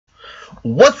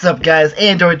What's up, guys?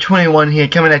 Android21 here,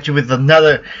 coming at you with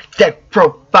another deck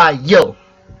profile.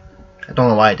 I don't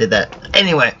know why I did that.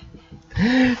 Anyway,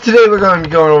 today we're going to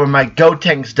be going over my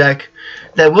Gotenks deck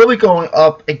that will be going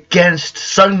up against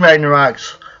Sun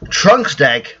Ragnarok's Trunks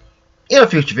deck in a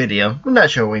future video. I'm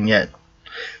not sure when yet.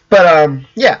 But,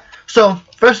 yeah. So,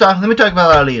 first off, let me talk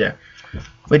about our leader,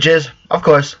 which is, of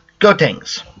course,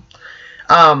 Gotenks.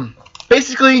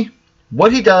 Basically,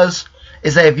 what he does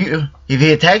is that if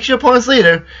he attacks your opponent's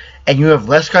leader and you have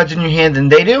less cards in your hand than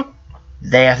they do,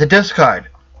 they have to discard.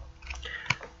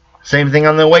 Same thing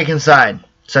on the Awakened side,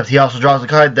 except he also draws a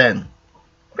card then.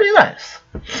 Pretty nice.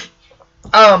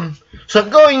 So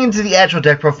going into the actual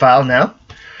deck profile now,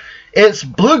 it's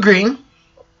blue-green,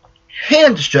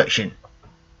 hand destruction.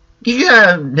 You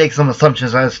gotta make some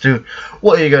assumptions as to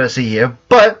what you're gonna see here,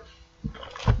 but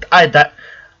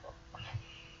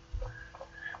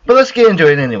let's get into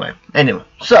it anyway.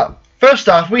 So first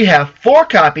off, we have 4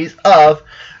 copies of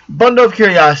Bundle of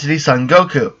Curiosity Son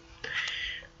Goku.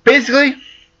 Basically,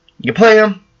 you play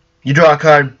him, you draw a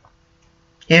card,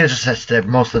 he just sits there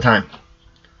most of the time.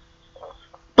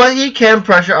 But he can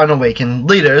pressure unawakened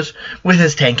leaders with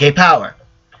his 10k power.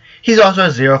 He's also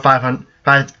a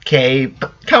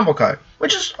 5k combo card,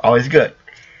 which is always good.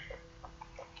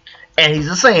 And he's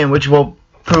a Saiyan, which will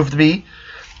prove to be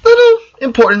a little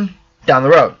important down the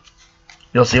road.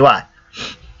 You'll see why.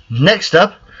 Next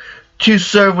up, to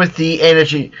serve with the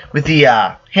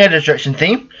hand destruction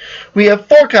theme, we have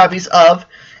 4 copies of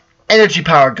Energy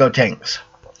Power Gotenks.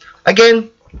 Again,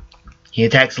 he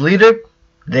attacks the leader,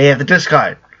 they have to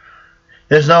discard.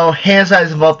 There's no hand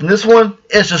size involved in this one,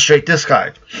 it's just straight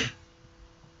discard.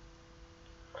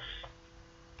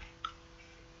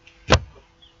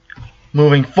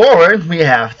 Moving forward, we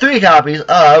have 3 copies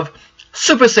of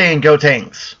Super Saiyan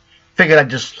Gotenks. Figured I'd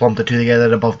just lump the 2 together,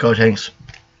 they're both Gotenks.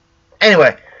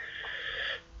 Anyway,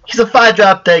 he's a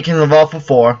 5-drop that can evolve for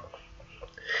 4.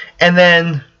 And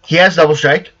then he has Double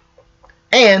Strike.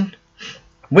 And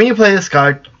when you play this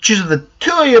card, choose the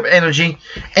 2 of your energy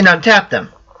and untap them.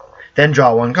 Then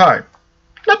draw 1 card.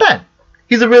 Not bad.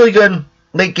 He's a really good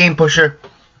late game pusher.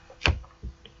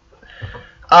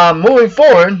 Moving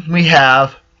forward, we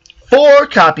have 4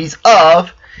 copies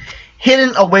of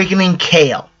Hidden Awakening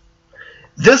Kale.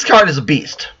 This card is a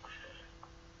beast.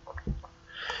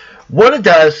 What it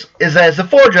does is that it's a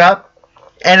 4-drop,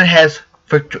 and it's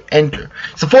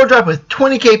a 4-drop with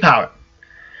 20k power.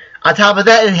 On top of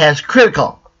that, it has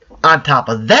critical. On top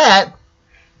of that,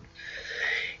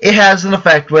 it has an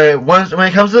effect where when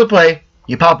it comes to the play,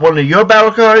 you pop one of your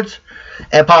battle cards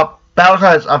and pop battle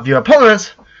cards of your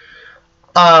opponents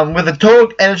with a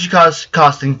total energy cost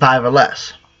costing 5 or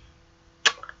less.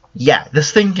 Yeah,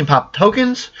 this thing can pop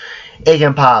tokens. It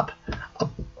can pop a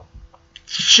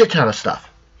shit ton of stuff.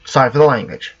 Sorry for the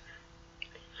language.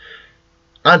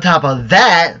 On top of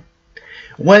that,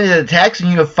 when it attacks and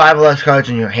you have 5 or less cards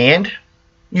in your hand,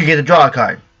 you get to draw a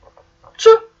card.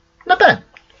 So, not bad.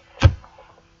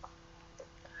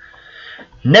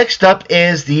 Next up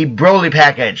is the Broly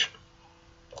package.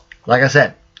 Like I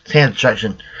said, it's hand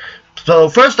destruction. So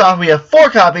first off, we have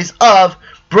 4 copies of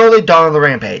Broly Dawn of the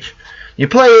Rampage. You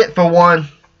play it for 1.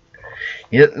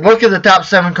 You look at the top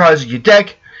 7 cards of your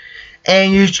deck,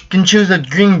 and you can choose a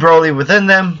green Broly within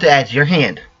them to add to your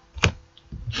hand.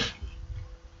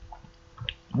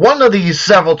 One of these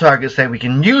several targets that we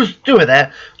can do with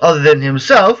that, other than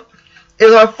himself,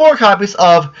 is our 4 copies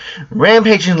of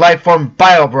Rampaging Lifeform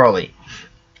Bio Broly.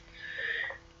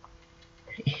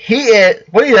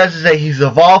 What he does is that he's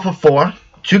evolved for 4,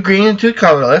 2 green and 2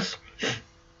 colorless,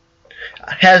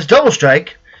 has Double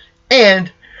Strike,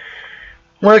 and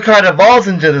when a card evolves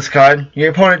into this card,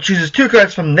 your opponent chooses 2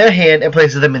 cards from their hand and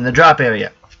places them in the drop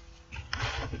area.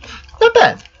 Not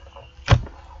bad.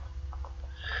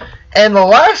 And the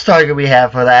last target we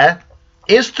have for that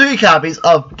is 3 copies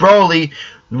of Broly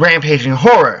Rampaging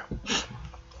Horror.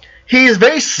 He is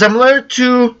very similar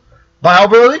to Bio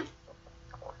Broly,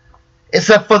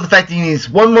 except for the fact that he needs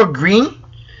 1 more green.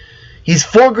 He's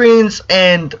 4 greens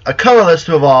and a colorless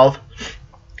to evolve.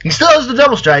 He still has the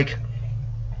Double Strike,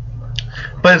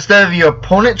 but instead of your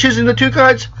opponent choosing the 2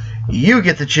 cards, you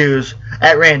get to choose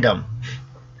at random.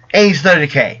 And he's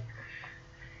 30k.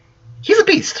 He's a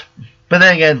beast. But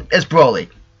then again, it's Broly.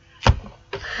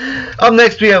 Up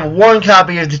next, we have 1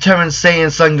 copy of Determined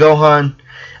Saiyan Son Gohan.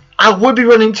 I would be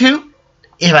running 2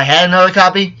 if I had another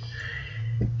copy.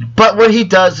 But what he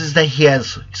does is that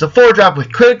he's a 4-drop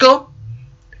with critical,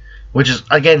 which is,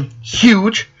 again,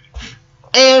 huge.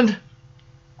 And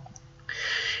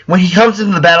when he comes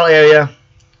into the battle area,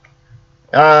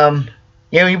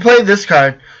 when you play this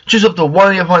card, choose up to 1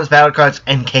 of your opponent's battle cards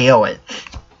and KO it.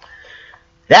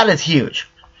 That is huge.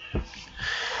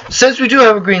 Since we do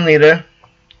have a green leader,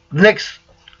 the next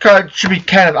card should be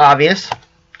kind of obvious.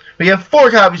 We have 4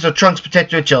 copies of Trunks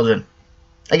Protect Your Children.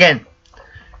 Again,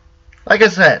 like I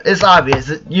said, it's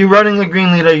obvious. You're running the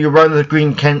green leader, you run the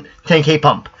green 10k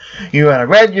pump. You run a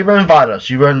red, you run Vados.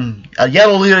 You run a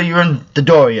yellow leader, you run the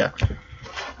Doria.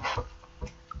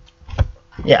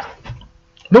 Yeah.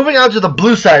 Moving on to the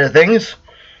blue side of things,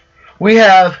 we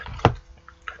have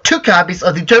 2 copies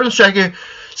of the German Striker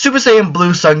Super Saiyan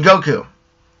Blue Son Goku.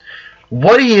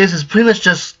 What he is pretty much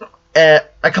just a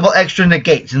couple extra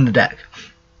negates in the deck.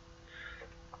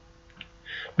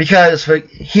 Because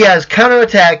he has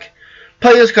counterattack,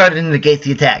 play this card and negate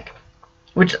the attack.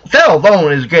 Which, that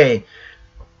alone is great.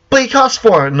 But he costs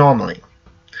 4 normally.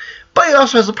 But he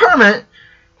also has a permanent,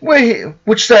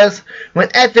 which says, when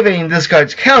activating this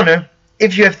card's counter,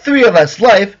 if you have 3 or less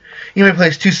life, you may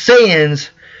place 2 Saiyans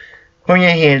from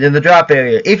your hand in the drop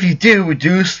area. If you do,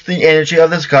 reduce the energy of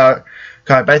this card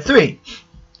by 3.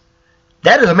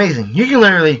 That is amazing. You can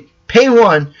literally pay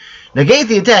 1, negate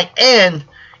the attack, and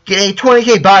get a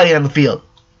 20k body on the field.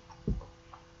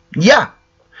 Yeah.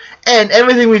 And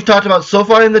everything we've talked about so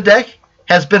far in the deck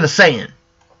has been a Saiyan.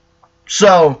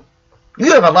 So,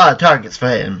 you have a lot of targets for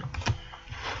him.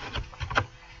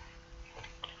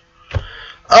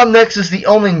 Up next is the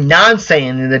only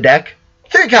non-Saiyan in the deck.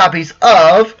 3 copies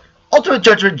of Ultimate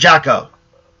Judgment Jocko.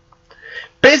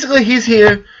 Basically, he's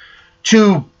here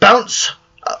to bounce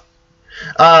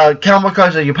combo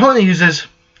cards that your opponent uses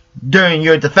during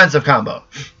your defensive combo.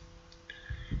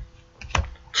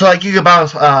 So, like, you can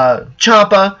bounce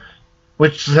Champa,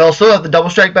 which he'll still have the double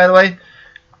strike, by the way,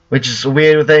 which is a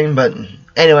weird thing, but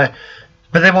anyway.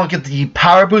 But they won't get the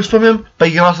power boost from him. But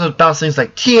you can also bounce things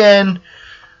like Tien,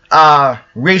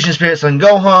 Raging Spirit Son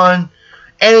Gohan,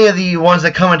 any of the ones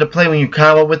that come into play when you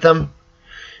combo with them,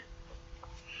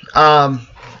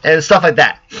 and stuff like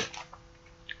that.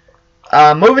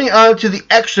 Moving on to the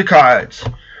extra cards,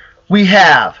 we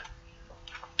have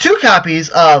 2 copies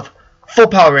of Full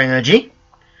Power Energy.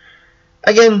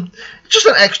 Again, just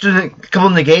an extra couple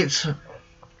of negates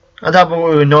on top of what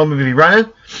we would normally be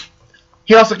running.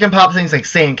 He also can pop things like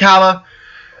Saiyan Kaba,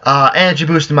 Energy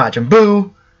Boost to Majin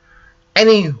Buu,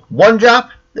 any 1-drop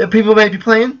that people may be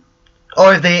playing,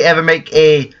 or if they ever make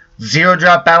a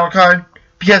 0-drop battle card.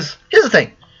 Because, here's the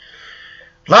thing.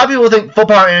 A lot of people think Full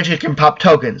Power Energy can pop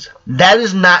tokens. That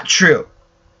is not true.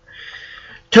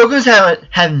 Tokens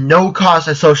have no cost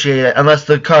associated unless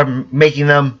the card making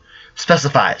them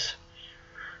specifies.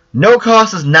 No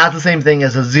cost is not the same thing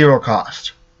as a 0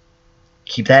 cost.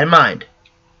 Keep that in mind.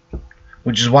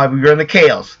 Which is why we run the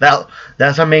Chaos.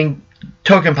 That's our main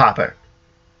token popper.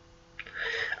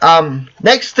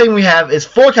 Next thing we have is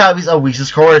 4 copies of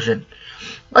Whis' Coercion.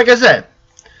 Like I said,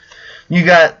 you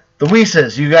got the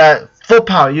Whis, you got Full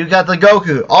Power, you got the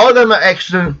Goku. All of them are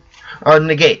extra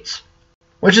negates,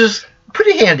 which is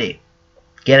pretty handy.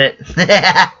 Get it?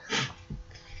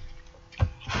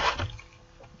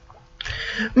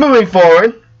 Moving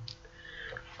forward,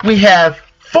 we have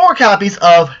 4 copies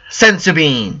of Senzu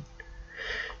Bean.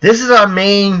 This is our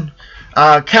main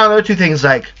counter to things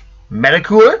like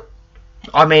Metacooler.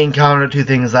 Our main counter to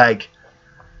things like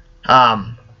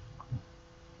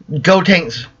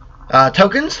Gotenks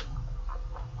tokens.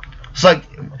 So like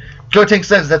Gotenks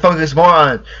says that focus more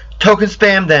on token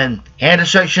spam than hand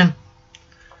destruction.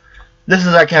 This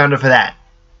is our counter for that.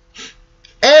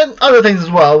 And other things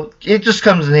as well. It just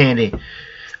comes in handy.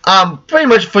 Pretty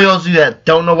much for those of you that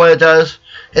don't know what it does,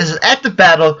 it's an active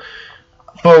battle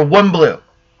for 1 blue.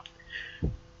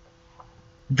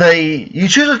 You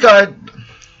choose a card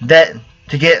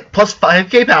to get plus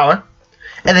 5k power,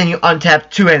 and then you untap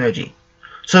 2 energy.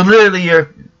 So literally you're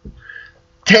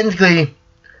technically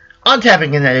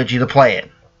untapping an energy to play it,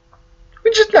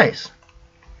 which is nice.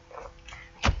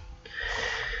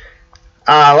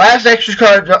 Last extra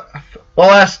card, well,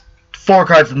 last 4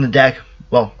 cards in the deck.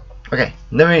 Well, okay,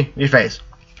 let me rephrase.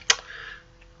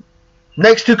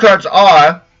 Next 2 cards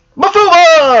are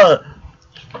Mafuba!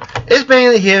 It's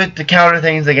mainly here to counter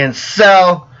things against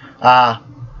Cell,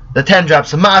 the 10-drop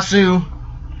Samasu,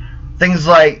 things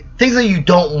that you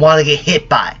don't want to get hit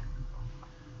by.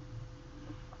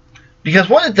 Because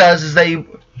what it does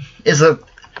is a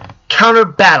counter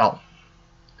battle,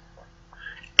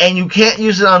 and you can't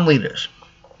use it on leaders.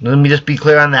 Let me just be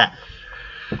clear on that.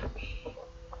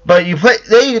 But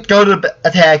they go to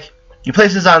attack, you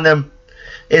place this on them,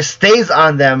 it stays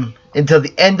on them until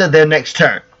the end of their next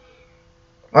turn.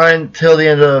 Or until the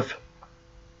end of,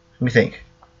 let me think.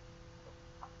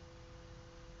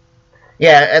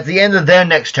 Yeah, at the end of their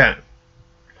next turn.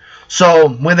 So,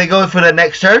 when they go for the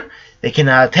next turn, they can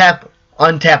tap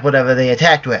untap whatever they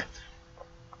attacked with.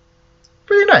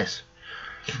 Pretty nice.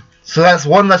 So that's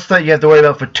one less threat you have to worry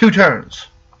about for 2 turns.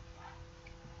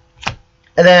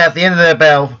 And then at the end of the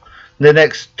battle, the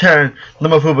next turn,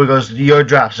 Lumafuba goes to your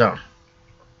drop zone.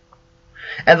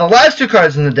 And the last 2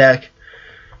 cards in the deck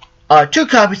are 2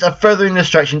 copies of Furthering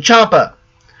Destruction Champa.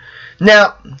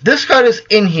 Now, this card is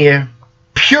in here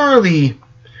purely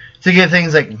to give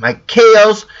things like my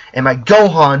Chaos and my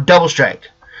Gohan Double Strike.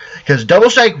 Because Double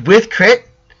Strike with crit,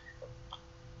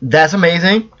 that's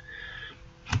amazing.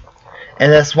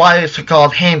 And that's why it's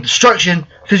called Hand Destruction,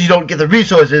 because you don't get the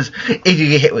resources if you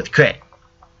get hit with crit.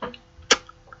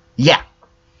 Yeah.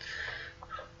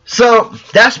 So,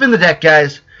 that's been the deck,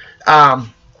 guys.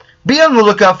 Be on the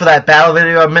lookout for that battle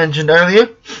video I mentioned earlier.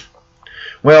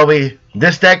 Where it'll be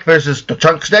this deck versus the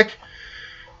Trunks deck.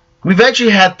 We've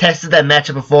actually had tested that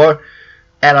matchup before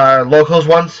at our locals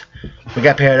once. We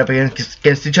got paired up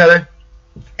against each other.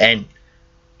 And,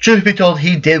 truth be told,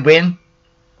 he did win.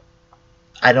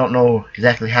 I don't know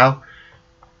exactly how.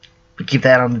 But keep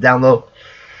that on the down low.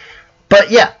 But,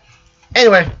 yeah.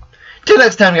 Anyway, till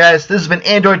next time, guys. This has been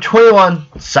Android 21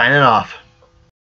 signing off.